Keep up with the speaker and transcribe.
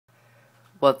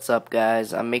What's up,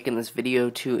 guys? I'm making this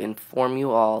video to inform you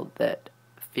all that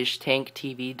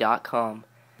FishTankTV.com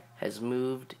has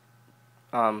moved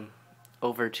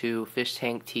over to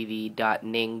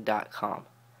FishTankTV.ning.com,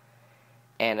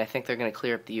 and I think they're going to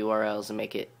clear up the URLs and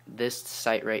make it this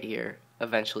site right here,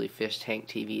 eventually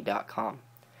FishTankTV.com.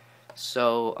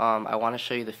 So I want to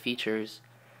show you the features.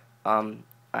 I'm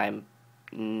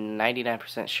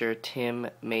 99% sure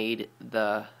Tim made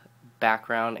the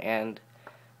background and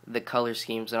the color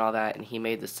schemes and all that, and he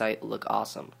made the site look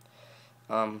awesome.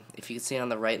 If you can see on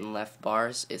the right and left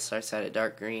bars, it starts out at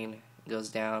dark green, goes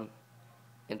down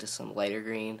into some lighter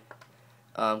green,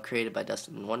 created by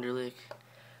Dustin Wunderlich.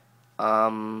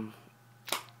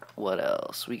 What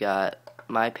else? We got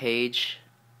my page,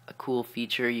 a cool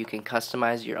feature. You can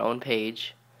customize your own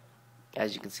page.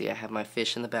 As you can see, I have my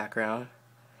fish in the background,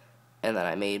 and then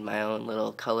I made my own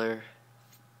little color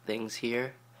things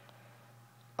here.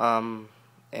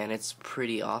 And it's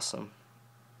pretty awesome.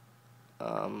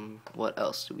 What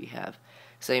else do we have?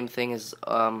 Same thing as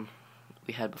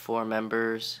we had before: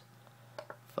 members,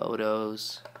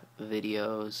 photos,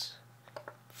 videos,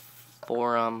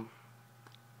 forum,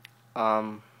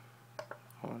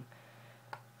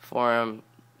 forum,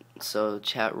 so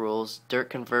chat rules, dirt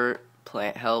convert,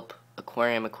 plant help,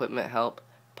 aquarium equipment help,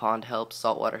 pond help,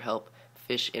 saltwater help,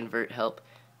 fish invert help,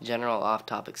 general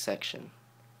off-topic section,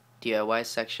 DIY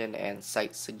section, and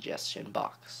site suggestion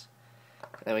box.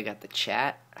 Then we got the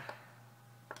chat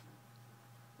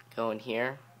going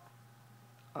here.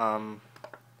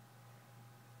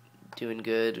 Doing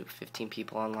good, 15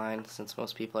 people online since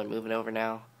most people are moving over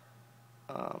now.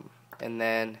 And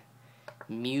then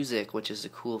music, which is a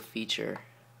cool feature.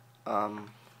 Let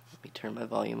me turn my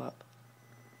volume up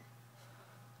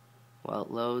while it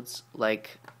loads.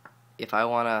 Like, if I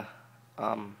wanna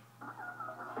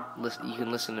you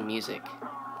can listen to music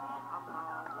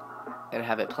and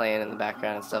have it playing in the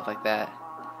background and stuff like that.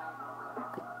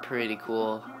 Pretty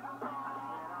cool.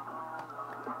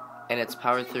 And it's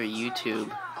powered through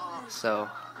YouTube, so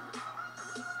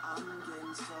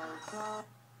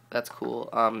that's cool.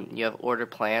 You have order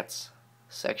plants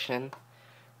section,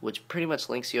 which pretty much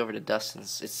links you over to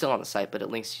Dustin's. It's still on the site, but it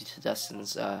links you to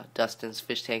Dustin's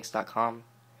FishTanks.com,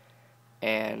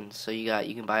 and so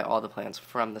you can buy all the plants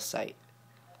from the site.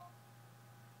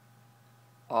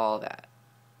 All that,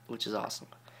 which is awesome.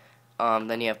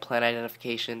 Then you have plant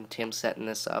identification. Tim's setting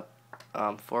this up.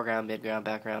 Foreground, midground,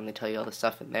 background. They tell you all the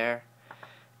stuff in there.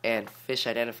 And fish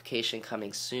identification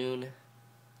coming soon.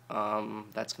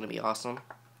 That's going to be awesome.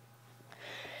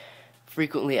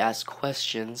 Frequently asked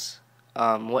questions.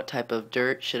 What type of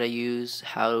dirt should I use?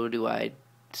 How do I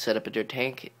set up a dirt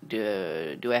tank?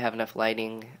 Do I have enough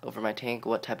lighting over my tank?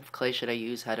 What type of clay should I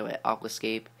use? How do I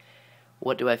aquascape?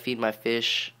 What do I feed my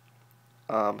fish?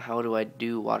 How do I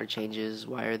do water changes?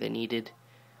 Why are they needed?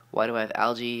 Why do I have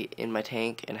algae in my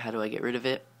tank, and how do I get rid of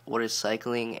it? What is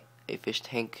cycling a fish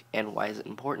tank, and why is it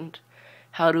important?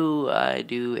 How do I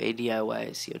do a DIY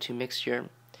CO2 mixture?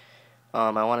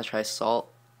 I want to try salt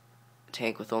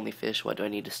tank with only fish. What do I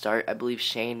need to start? I believe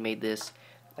Shane made this.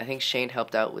 I think Shane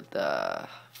helped out with the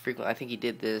I think he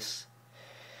did this,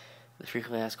 the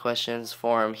frequently asked questions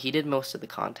forum. He did most of the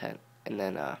content, and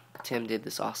then Tim did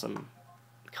this awesome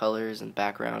colors and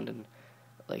background, and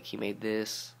like he made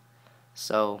this.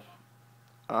 So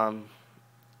the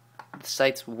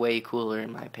site's way cooler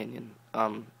in my opinion.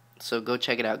 So go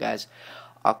check it out, guys.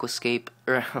 Aquascape,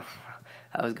 or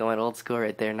I was going old school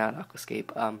right there, not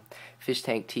Aquascape.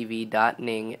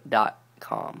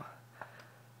 FishTankTV.ning.com.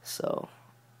 So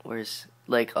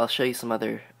I'll show you some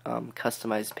other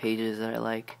customized pages that I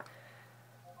like.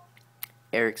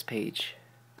 Eric's page.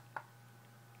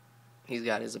 He's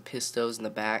got his Apistos in the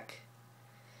back.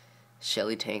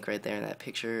 Shelly tank right there in that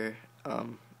picture.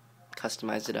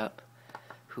 Customized it up.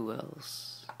 Who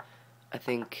else? I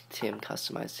think Tim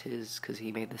customized his because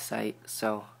he made the site,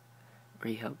 or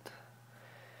he helped.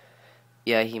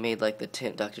 Yeah, he made like the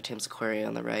Dr. Tim's aquarium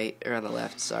on the right, or on the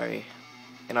left, sorry.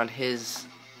 And on his,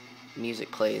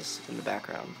 music plays in the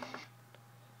background,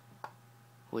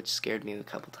 which scared me a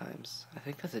couple times. I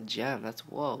think that's a gem. That's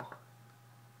whoa.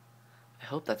 I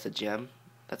hope that's a gem.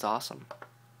 That's awesome.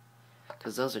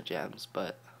 Because those are gems,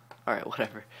 but alright,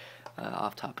 whatever.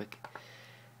 Off topic.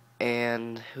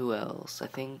 And who else? I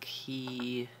think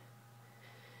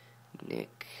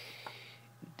Nick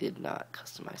did not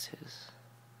customize his.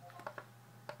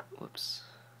 Whoops.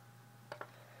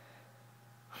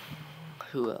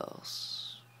 Who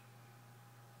else?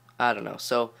 I don't know.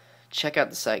 So, check out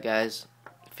the site, guys.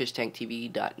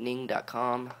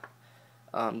 FishTankTV.ning.com.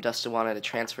 Dustin wanted to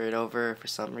transfer it over for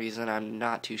some reason. I'm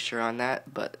not too sure on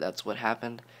that, but that's what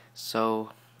happened.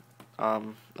 So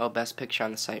Oh, best picture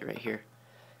on the site right here.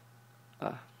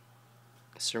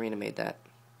 Serena made that.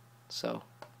 So,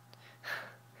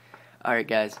 alright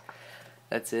guys,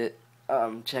 that's it.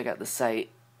 Check out the site.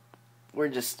 We're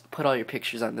just put all your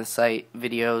pictures on this site,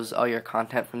 videos, all your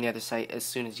content from the other site as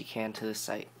soon as you can to this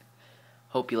site.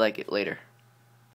 Hope you like it. Later.